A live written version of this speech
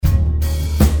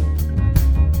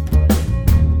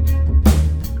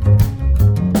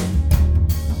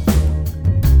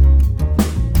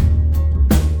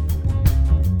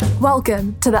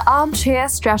Welcome to the Armchair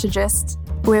Strategist,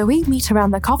 where we meet around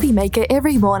the coffee maker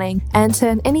every morning and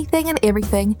turn anything and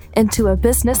everything into a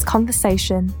business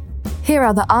conversation. Here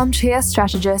are the Armchair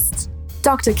Strategists,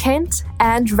 Dr. Kent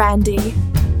and Randy.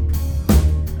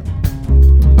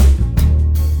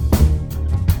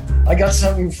 I got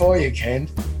something for you, Kent.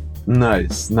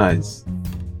 Nice. All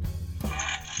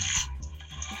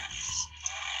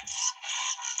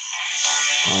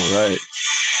right.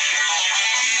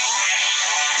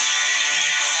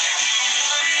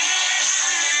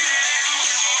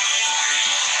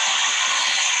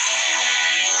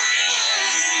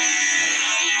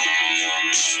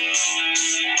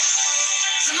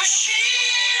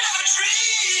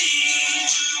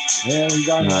 Yeah, we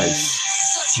got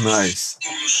Nice.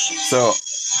 So,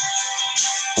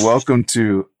 welcome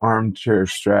to Armchair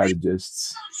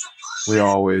Strategists. We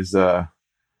always get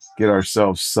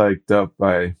ourselves psyched up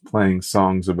by playing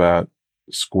songs about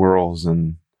squirrels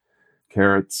and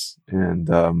carrots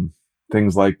and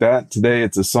things like that. Today,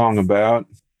 it's a song about...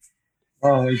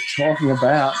 Oh, we're talking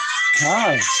about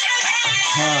cars.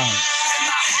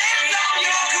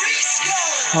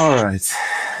 All right.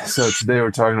 So, today we're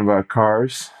talking about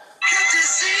cars.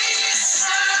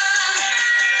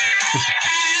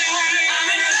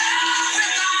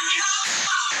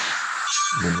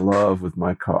 I'm in love with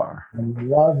my car. I'm in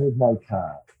love with my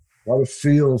car. What a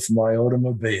feel for my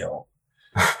automobile.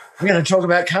 We're going to talk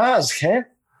about cars, Kent.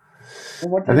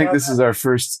 I think this is our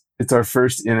first. It's our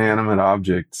first inanimate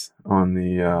object on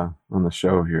the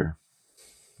show here.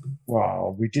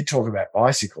 Well, we did talk about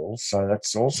bicycles, so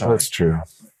that's also... That's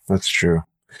true.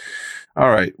 All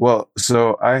right. Well,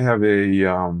 so I have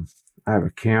a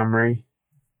Camry,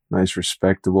 nice,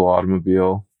 respectable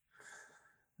automobile.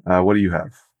 What do you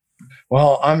have?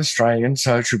 Well, I'm Australian,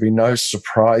 so it should be no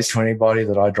surprise to anybody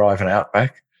that I drive an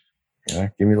Outback. You know,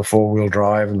 give me the four-wheel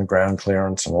drive and the ground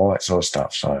clearance and all that sort of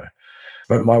stuff. So,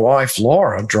 but my wife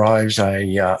Laura drives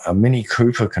a Mini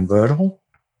Cooper convertible.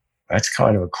 That's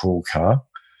kind of a cool car.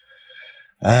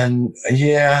 And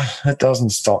yeah, it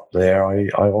doesn't stop there. I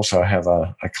also have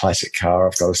a classic car.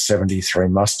 I've got a '73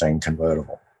 Mustang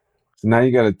convertible. So now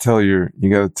you got to tell your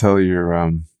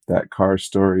that car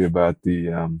story about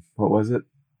the what was it?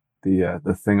 The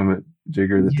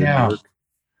thingamajigger that didn't work.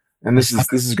 And this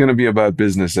is going to be about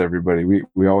business, everybody.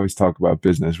 We always talk about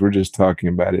business. We're just talking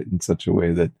about it in such a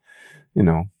way that, you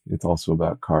know, it's also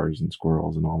about cars and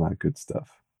squirrels and all that good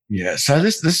stuff. Yeah. So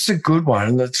this is a good one,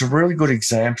 and it's a really good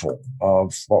example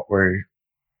of what we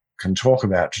can talk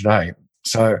about today.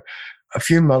 So a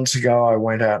few months ago, I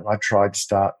went out and I tried to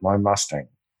start my Mustang.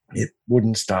 It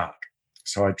wouldn't start.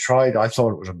 So I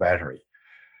thought it was a battery.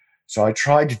 So I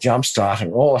tried to jumpstart,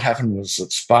 and all that happened was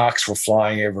that sparks were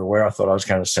flying everywhere. I thought I was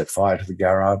going to set fire to the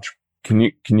garage. Can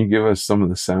you give us some of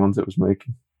the sounds it was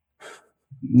making?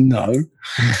 No.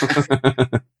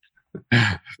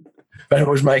 But it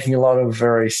was making a lot of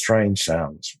very strange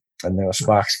sounds, and there were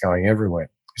sparks going everywhere.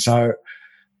 So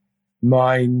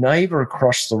my neighbor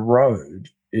across the road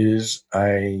is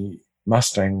a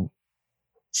Mustang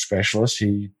specialist.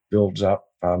 He builds up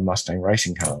Mustang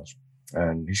racing cars.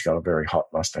 And he's got a very hot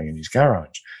Mustang in his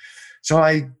garage. So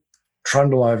I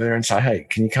trundle over there and say, hey,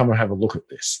 can you come and have a look at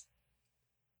this?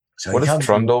 So what does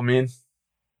trundle mean?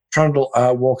 Trundle,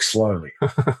 walk slowly.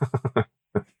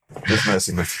 Just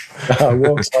messing with you.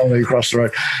 Walk slowly across the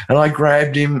road. And I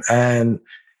grabbed him, and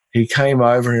he came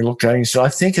over and he looked at it and he said, I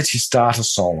think it's your starter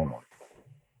solenoid.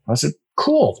 I said,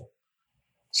 cool.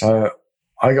 So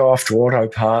I go off to Auto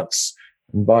Parts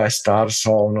and buy a starter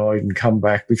solenoid and come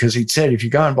back, because he'd said, if you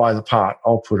go and buy the part,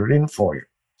 I'll put it in for you.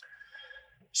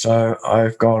 So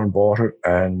I've gone and bought it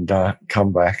and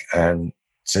come back and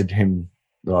said to him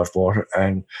that I've bought it.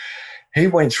 And he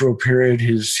went through a period,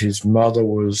 his mother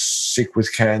was sick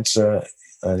with cancer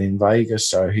in Vegas,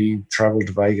 so he traveled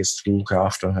to Vegas to look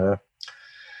after her.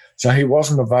 So he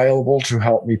wasn't available to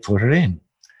help me put it in.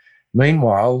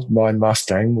 Meanwhile, my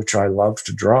Mustang, which I love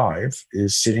to drive,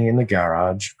 is sitting in the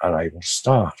garage, unable to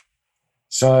start.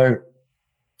 So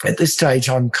at this stage,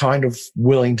 I'm kind of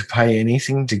willing to pay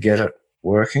anything to get it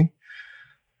working.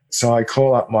 So I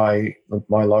call up my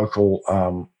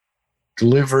local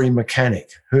delivery mechanic.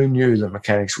 Who knew that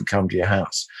mechanics would come to your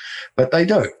house? But they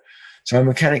do. So a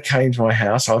mechanic came to my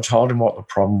house. I told him what the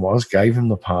problem was, gave him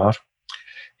the part.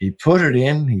 He put it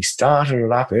in. He started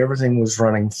it up. Everything was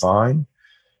running fine.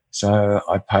 So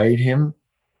I paid him,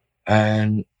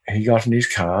 and he got in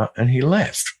his car and he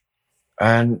left.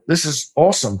 And this is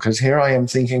awesome, because here I am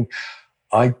thinking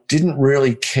I didn't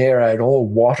really care at all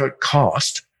what it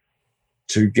cost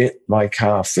to get my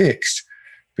car fixed,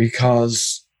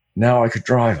 because now I could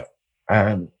drive it.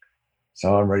 And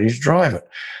so I'm ready to drive it.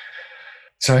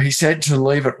 So he said to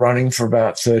leave it running for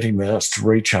about 30 minutes to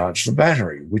recharge the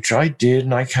battery, which I did.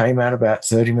 And I came out about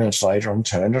 30 minutes later and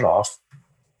turned it off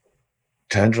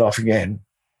again,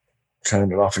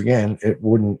 turned it off again. It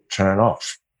wouldn't turn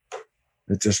off.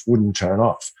 It just wouldn't turn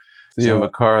off. So you have a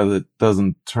car that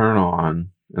doesn't turn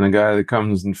on and a guy that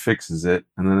comes and fixes it,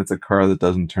 and then it's a car that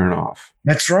doesn't turn off.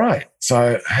 That's right.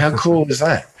 So how cool is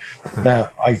that? Now,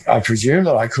 I presume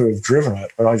that I could have driven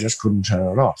it, but I just couldn't turn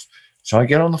it off. So I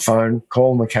get on the phone,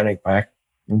 call the mechanic back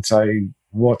and say,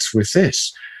 what's with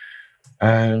this?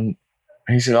 And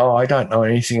he said, I don't know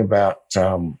anything about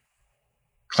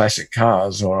classic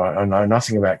cars, or I know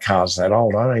nothing about cars that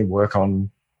old. I only work on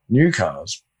new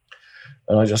cars.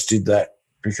 And I just did that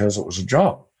because it was a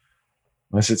job.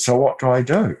 I said, so what do I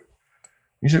do?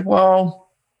 He said,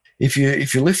 well, if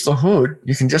you lift the hood,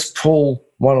 you can just pull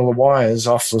one of the wires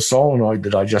off the solenoid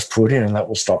that I just put in, and that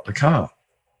will stop the car.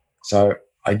 So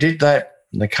I did that,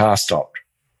 and the car stopped.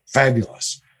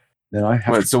 Fabulous. Then I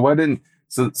have so why didn't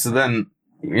so then,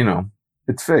 you know,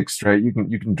 it's fixed, right? You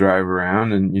can drive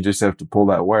around, and you just have to pull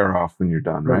that wire off when you're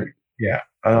done, right? Yeah.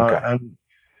 Okay.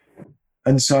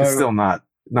 And so it's still not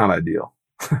ideal.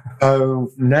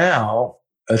 So now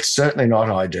it's certainly not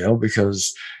ideal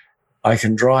because I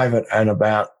can drive it, and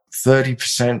about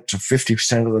 30% to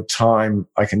 50% of the time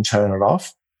I can turn it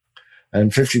off,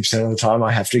 and 50% of the time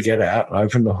I have to get out and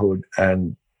open the hood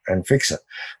and fix it.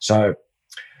 So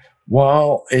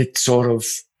while it sort of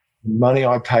money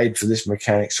I paid for this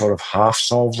mechanic sort of half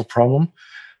solved the problem,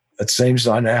 it seems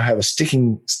that I now have a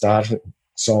sticking starter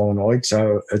solenoid,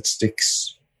 so it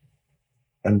sticks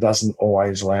and doesn't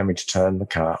always allow me to turn the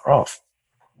car off.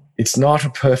 It's not a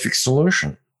perfect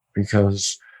solution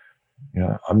because, you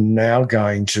know, I'm now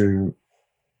going to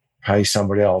pay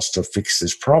somebody else to fix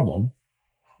this problem,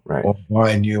 right, or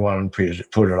buy a new one and put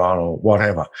it on or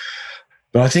whatever.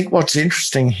 But I think what's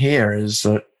interesting here is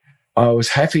that I was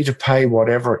happy to pay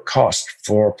whatever it cost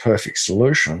for a perfect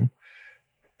solution,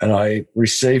 and I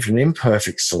received an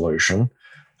imperfect solution,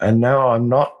 and now I'm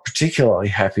not particularly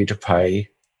happy to pay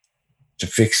to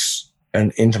fix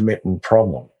an intermittent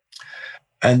problem.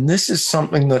 And this is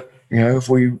something that, you know,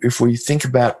 if we think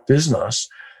about business,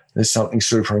 there's something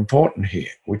super important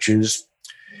here, which is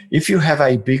if you have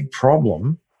a big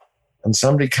problem and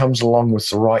somebody comes along with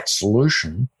the right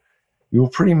solution, you'll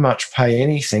pretty much pay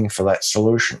anything for that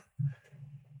solution.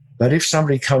 But if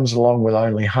somebody comes along with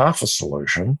only half a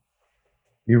solution,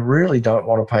 you really don't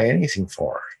want to pay anything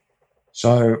for it.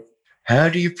 So how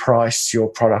do you price your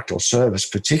product or service,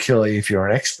 particularly if you're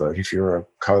an expert, if you're a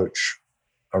coach,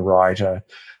 a writer,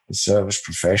 a service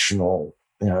professional,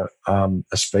 you know,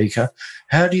 a speaker?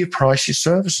 How do you price your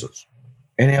services?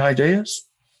 Any ideas?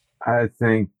 I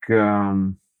think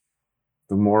the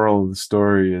moral of the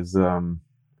story is you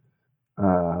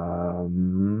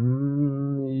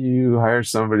hire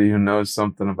somebody who knows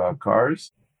something about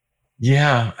cars.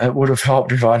 Yeah, it would have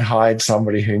helped if I'd hired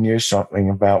somebody who knew something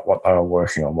about what they were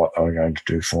working on, what they were going to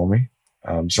do for me.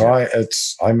 I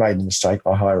made a mistake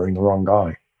by hiring the wrong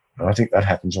guy. And I think that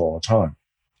happens all the time.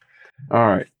 All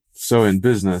right. So in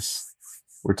business,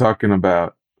 we're talking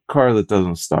about a car that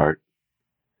doesn't start,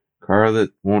 car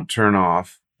that won't turn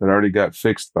off, that already got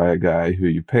fixed by a guy who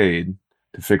you paid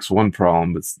to fix one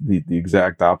problem, but the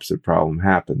exact opposite problem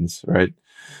happens, right?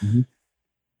 Mm-hmm.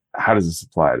 How does this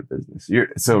apply to business?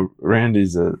 So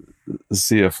Randy's a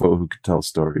CFO who could tell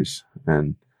stories,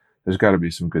 and there's got to be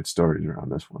some good stories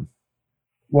around this one.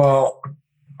 Well,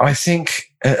 I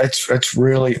think it's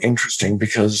really interesting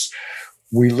because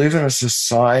we live in a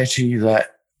society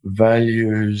that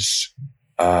values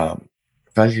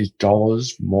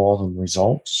dollars more than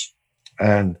results,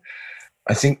 and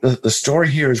I think the story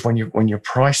here is when you're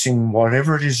pricing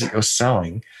whatever it is that you're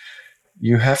selling,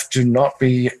 you have to not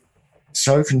be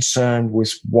so concerned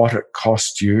with what it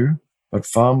cost you, but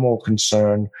far more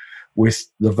concerned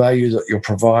with the value that you're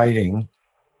providing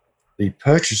the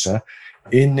purchaser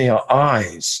in the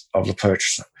eyes of the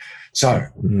purchaser. So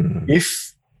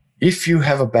if you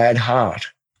have a bad heart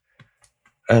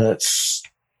and it's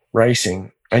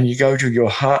racing and you go to your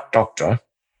heart doctor,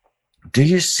 do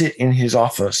you sit in his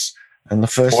office and the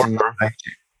first thing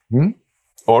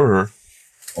or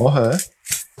her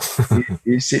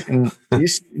you sit in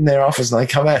their office and they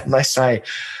come out and they say,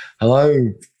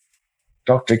 hello,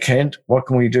 Dr. Kent, what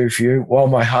can we do for you? Well,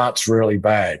 my heart's really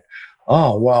bad.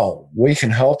 Oh, well, we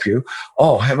can help you.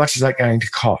 Oh, how much is that going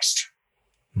to cost?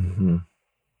 Mm-hmm.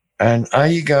 And are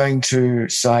you going to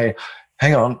say,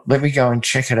 hang on, let me go and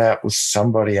check it out with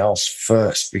somebody else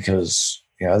first because,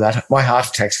 you know, that my heart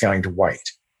attack's going to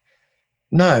wait?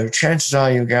 No, chances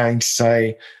are you're going to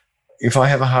say, if I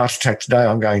have a heart attack today,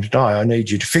 I'm going to die. I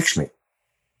need you to fix me.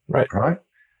 Right. Right?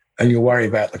 and you'll worry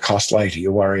about the cost later.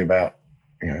 You'll worry about,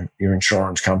 your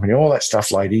insurance company, all that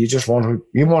stuff later. You just want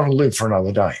to live for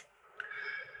another day.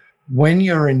 When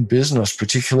you're in business,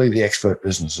 particularly the expert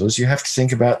businesses, you have to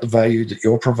think about the value that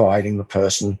you're providing the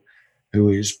person who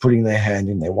is putting their hand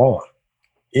in their wallet.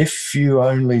 If you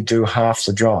only do half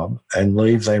the job and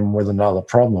leave them with another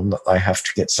problem that they have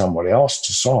to get somebody else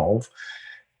to solve,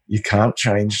 you can't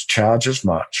charge as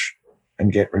much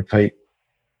and get repeat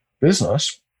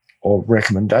business or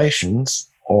recommendations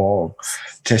or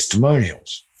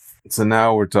testimonials. So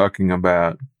now we're talking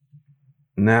about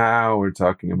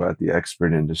the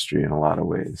expert industry in a lot of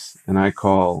ways. And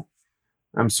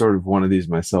I'm sort of one of these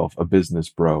myself, a business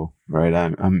bro, right?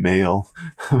 I'm male,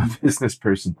 I'm a business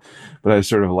person, but I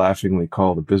sort of laughingly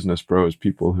call the business bros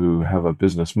people who have a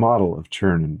business model of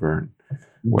churn and burn,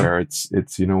 where it's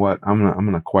you know what, I'm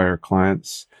gonna acquire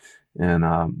clients, and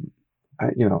I'm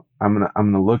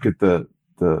gonna look at the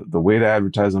way to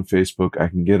advertise on Facebook. I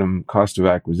can get them cost of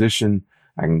acquisition.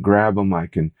 I can grab them. I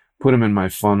can put them in my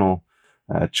funnel,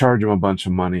 charge them a bunch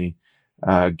of money,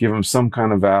 give them some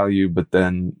kind of value, but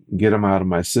then get them out of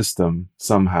my system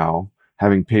somehow,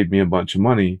 having paid me a bunch of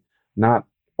money, not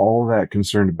all that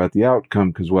concerned about the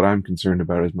outcome, because what I'm concerned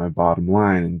about is my bottom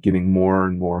line and getting more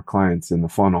and more clients in the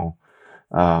funnel,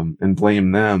 and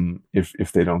blame them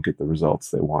if they don't get the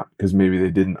results they want, because maybe they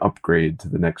didn't upgrade to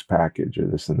the next package or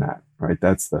this and that, right?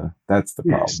 That's the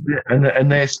problem. Yeah.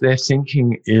 And their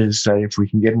thinking is that if we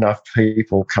can get enough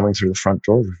people coming through the front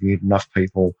door, if we can get enough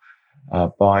people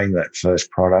buying that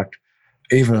first product,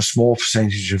 even a small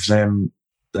percentage of them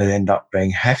that end up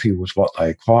being happy with what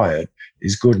they acquired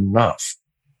is good enough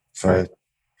for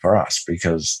us,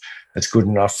 because it's good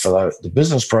enough for the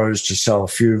business pros to sell a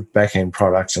few back-end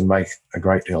products and make a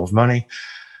great deal of money.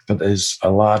 But there's a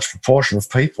large proportion of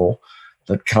people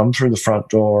that come through the front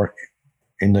door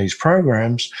in these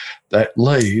programs that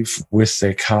leave with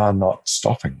their car not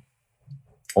stopping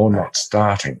or not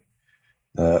starting.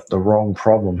 The wrong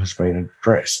problem has been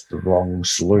addressed. The wrong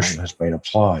solution has been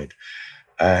applied.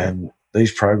 And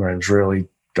these programs really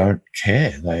don't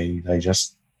care. They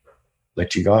just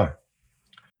let you go.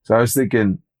 So I was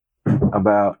thinking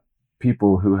about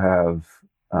people who have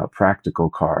practical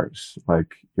cars,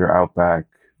 like your Outback,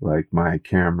 like my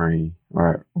Camry,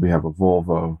 or we have a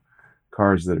Volvo,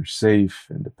 cars that are safe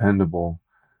and dependable,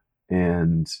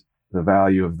 and the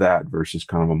value of that versus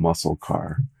kind of a muscle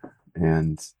car.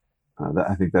 And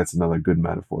I think that's another good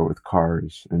metaphor with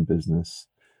cars and business.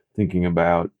 Thinking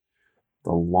about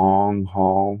the long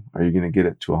haul. Are you going to get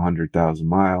it to 100,000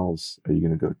 miles? Are you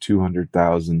going to go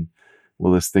 200,000?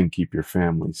 Will this thing keep your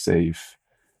family safe?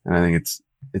 And I think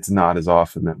it's not as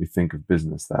often that we think of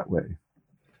business that way.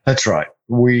 That's right.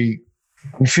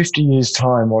 In 50 years'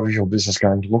 time, what is your business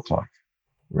going to look like?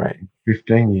 Right.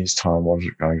 15 years' time, what is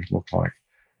it going to look like?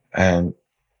 And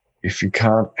if you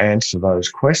can't answer those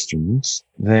questions,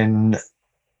 then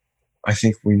I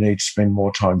think we need to spend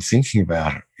more time thinking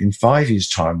about it. In 5 years'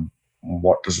 time,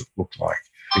 what does it look like?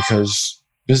 Because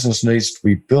business needs to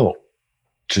be built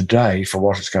today for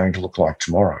what it's going to look like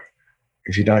tomorrow.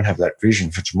 If you don't have that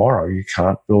vision for tomorrow, you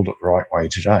can't build it the right way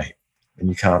today, and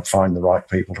you can't find the right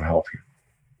people to help you.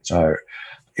 So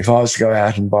if I was to go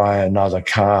out and buy another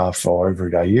car for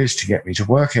everyday use to get me to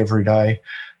work every day,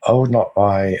 I would not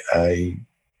buy a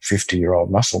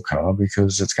 50-year-old muscle car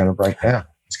because it's going to break down.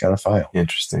 It's going to fail.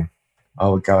 Interesting. I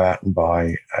would go out and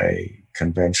buy a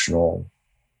conventional,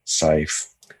 safe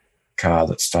car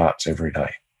that starts every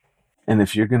day. And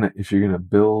if you're gonna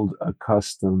build a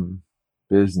custom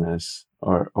business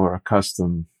or a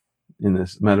custom, in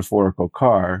this metaphorical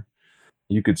car,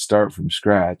 you could start from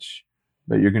scratch,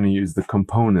 but you're going to use the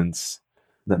components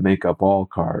that make up all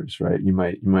cars, right? You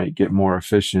might get more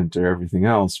efficient or everything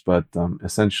else, but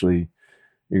essentially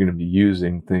you're going to be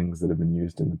using things that have been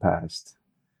used in the past.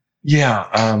 Yeah,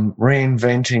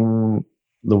 reinventing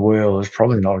the wheel is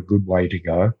probably not a good way to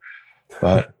go,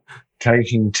 but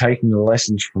taking the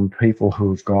lessons from people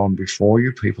who have gone before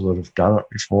you, people that have done it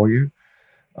before you,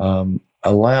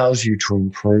 allows you to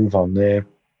improve on their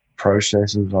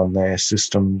processes, on their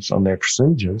systems, on their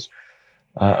procedures,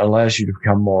 allows you to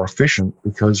become more efficient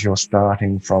because you're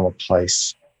starting from a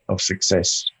place of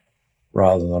success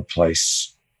rather than a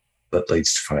place that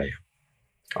leads to failure.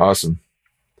 Awesome.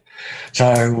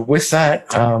 So with that,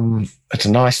 it's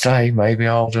a nice day. Maybe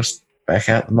I'll just back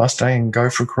out the Mustang and go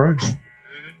for a cruise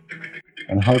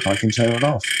and hope I can turn it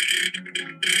off.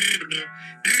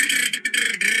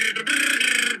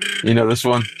 You know this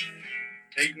one?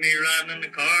 Take me riding in the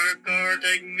car,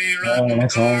 take me riding in the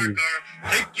car,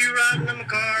 take you riding in the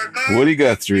car. Woody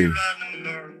Guthrie.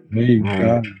 Me,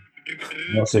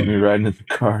 Take me riding in the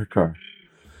car.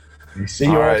 See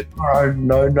you all tomorrow,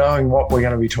 knowing what we're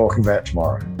going to be talking about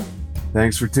tomorrow.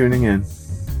 Thanks for tuning in.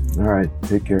 All right,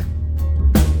 take care.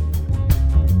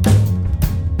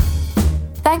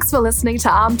 Thanks for listening to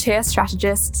Armchair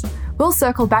Strategists. We'll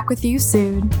circle back with you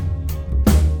soon.